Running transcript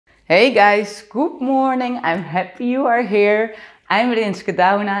Hey guys, good morning. I'm happy you are here. I'm Rinske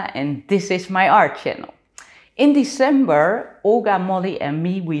Douna and this is my art channel. In December, Olga, Molly and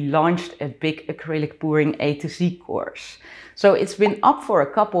me, we launched a big acrylic pouring A to Z course. So it's been up for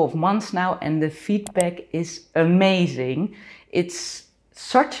a couple of months now and the feedback is amazing. It's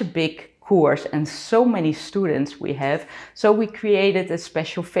such a big course and so many students we have, so we created a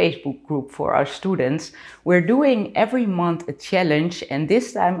special Facebook group for our students. We're doing every month a challenge and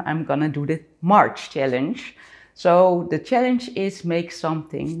this time I'm gonna do the March challenge. So the challenge is make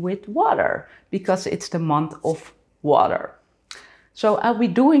something with water because it's the month of water. So I'll be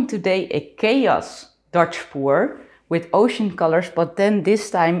doing today a chaos Dutch pour with ocean colors, but then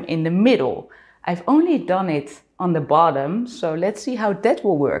this time in the middle. I've only done it on the bottom, so let's see how that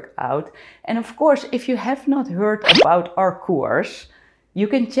will work out. And of course, if you have not heard about our course, you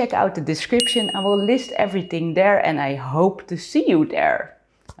can check out the description. I will list everything there and I hope to see you there.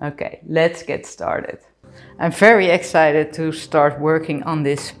 Okay, let's get started. I'm very excited to start working on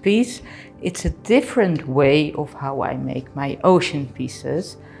this piece. It's a different way of how I make my ocean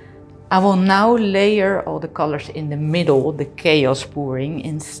pieces. I will now layer all the colors in the middle, the chaos pouring,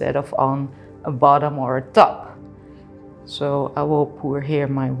 instead of on a bottom or a top. So I will pour here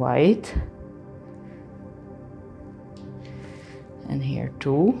my white and here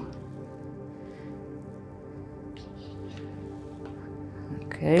too.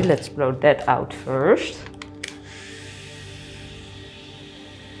 Okay, let's blow that out first.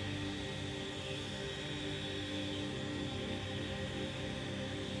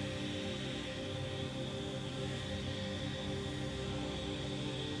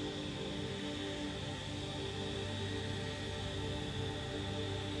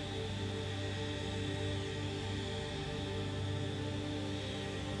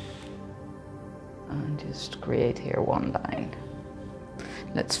 And just create here one line.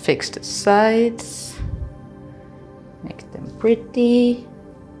 Let's fix the sides, make them pretty.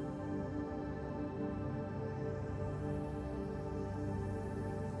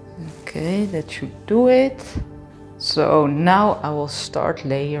 Okay, that should do it. So now I will start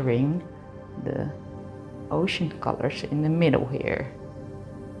layering the ocean colors in the middle here.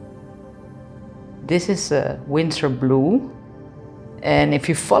 This is a Winsor Blue. And if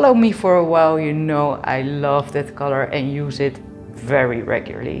you follow me for a while, you know I love that color and use it very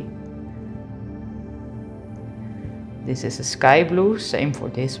regularly. This is a sky blue, same for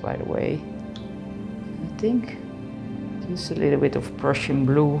this by the way. I think just a little bit of Prussian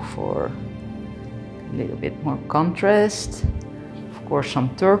blue for a little bit more contrast. Of course some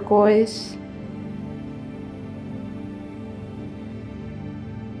turquoise.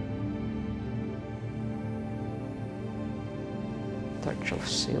 Touch of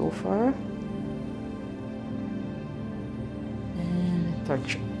silver and a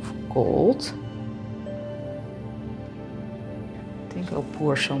touch of gold. I think I'll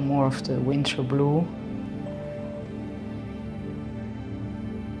pour some more of the Winsor Blue.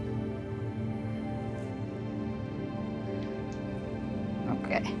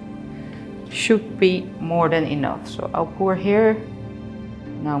 Okay, should be more than enough. So I'll pour here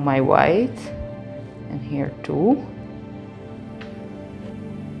now my white and here too.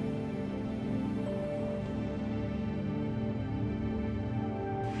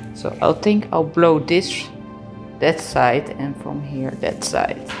 So I think I'll blow this, that side, and from here, that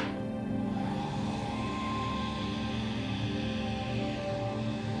side.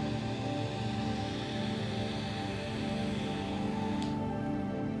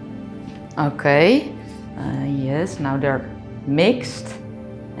 Okay, yes, now they're mixed.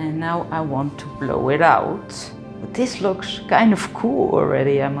 And now I want to blow it out. But this looks kind of cool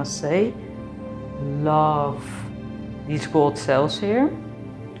already, I must say. Love these gold cells here.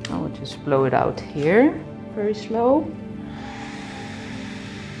 I will just blow it out here, very slow.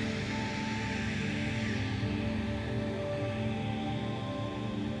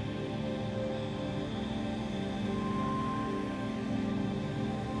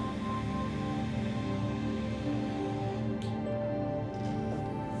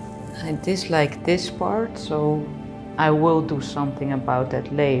 I dislike this part, so I will do something about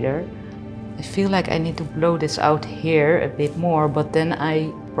that later. I feel like I need to blow this out here a bit more, but then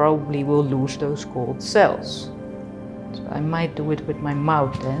I probably will lose those gold cells. So I might do it with my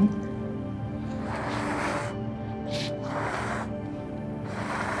mouth then.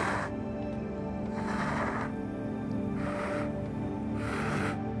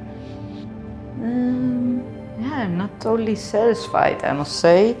 Yeah, I'm not totally satisfied, I must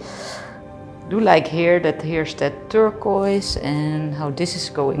say. Do like here that here's that turquoise and how this is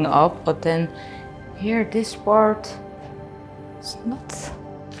going up, but then here this part is not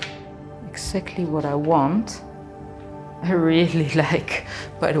exactly what I want. I really like,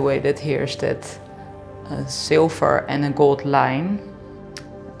 by the way, that here's that silver and a gold line.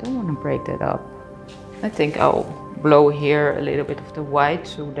 I don't want to break that up. I think I'll blow here a little bit of the white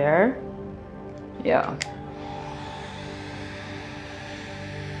through there. Yeah.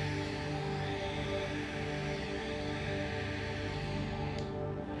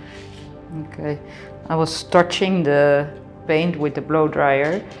 Okay, I was touching the paint with the blow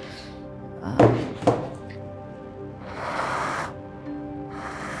dryer. I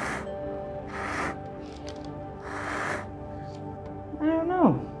don't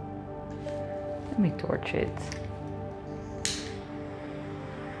know. Let me torch it.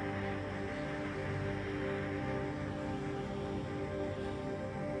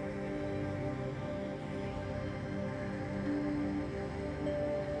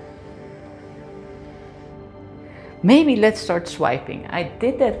 Maybe let's start swiping. I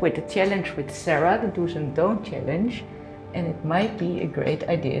did that with the challenge with Sarah, the Do's and Don't challenge, and it might be a great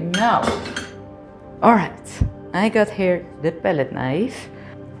idea now. Alright, I got here the palette knife.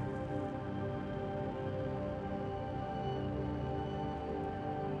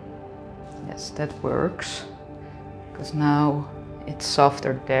 Yes, that works, because now it's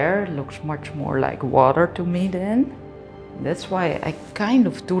softer there, it looks much more like water to me then. That's why I kind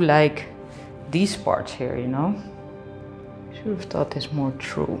of do like these parts here, you know. Should have thought this more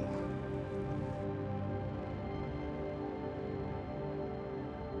through.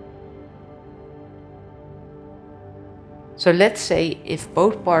 So let's say if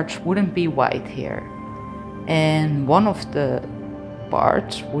both parts wouldn't be white here, and one of the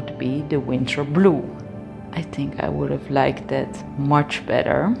parts would be the Winsor Blue. I think I would have liked that much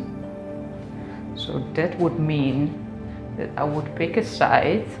better. So that would mean that I would pick a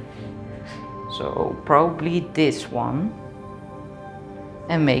side, so probably this one,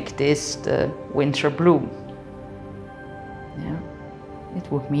 and make this the Winsor Blue. Yeah, it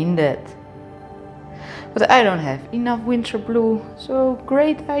would mean that. But I don't have enough Winsor Blue, so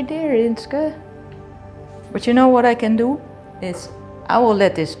great idea, Rinske. But you know what I can do is I will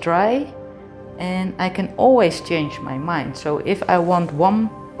let this dry, and I can always change my mind. So if I want one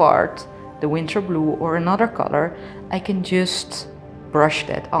part, the Winsor Blue, or another color, I can just brush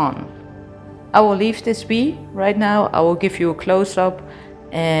that on. I will leave this be right now. I will give you a close-up,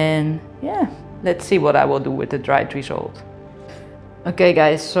 and yeah, let's see what I will do with the dried result. Okay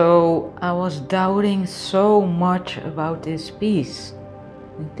guys, so I was doubting so much about this piece.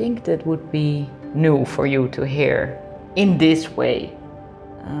 I think that would be new for you to hear in this way.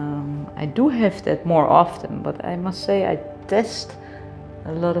 I do have that more often, but I must say I test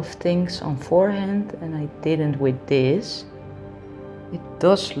a lot of things on forehand and I didn't with this. It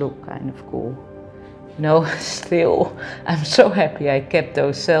does look kind of cool. No, still, I'm so happy I kept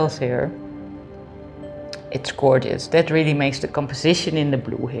those cells here. It's gorgeous. That really makes the composition in the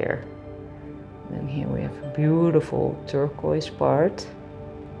blue here. Then here we have a beautiful turquoise part.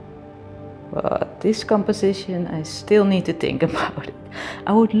 But this composition, I still need to think about it.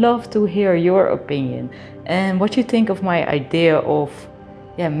 I would love to hear your opinion and what you think of my idea of,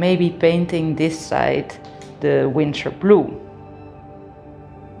 yeah, maybe painting this side the Winsor Blue.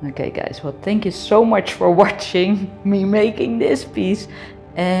 Okay guys, well, thank you so much for watching me making this piece,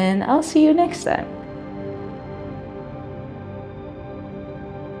 and I'll see you next time.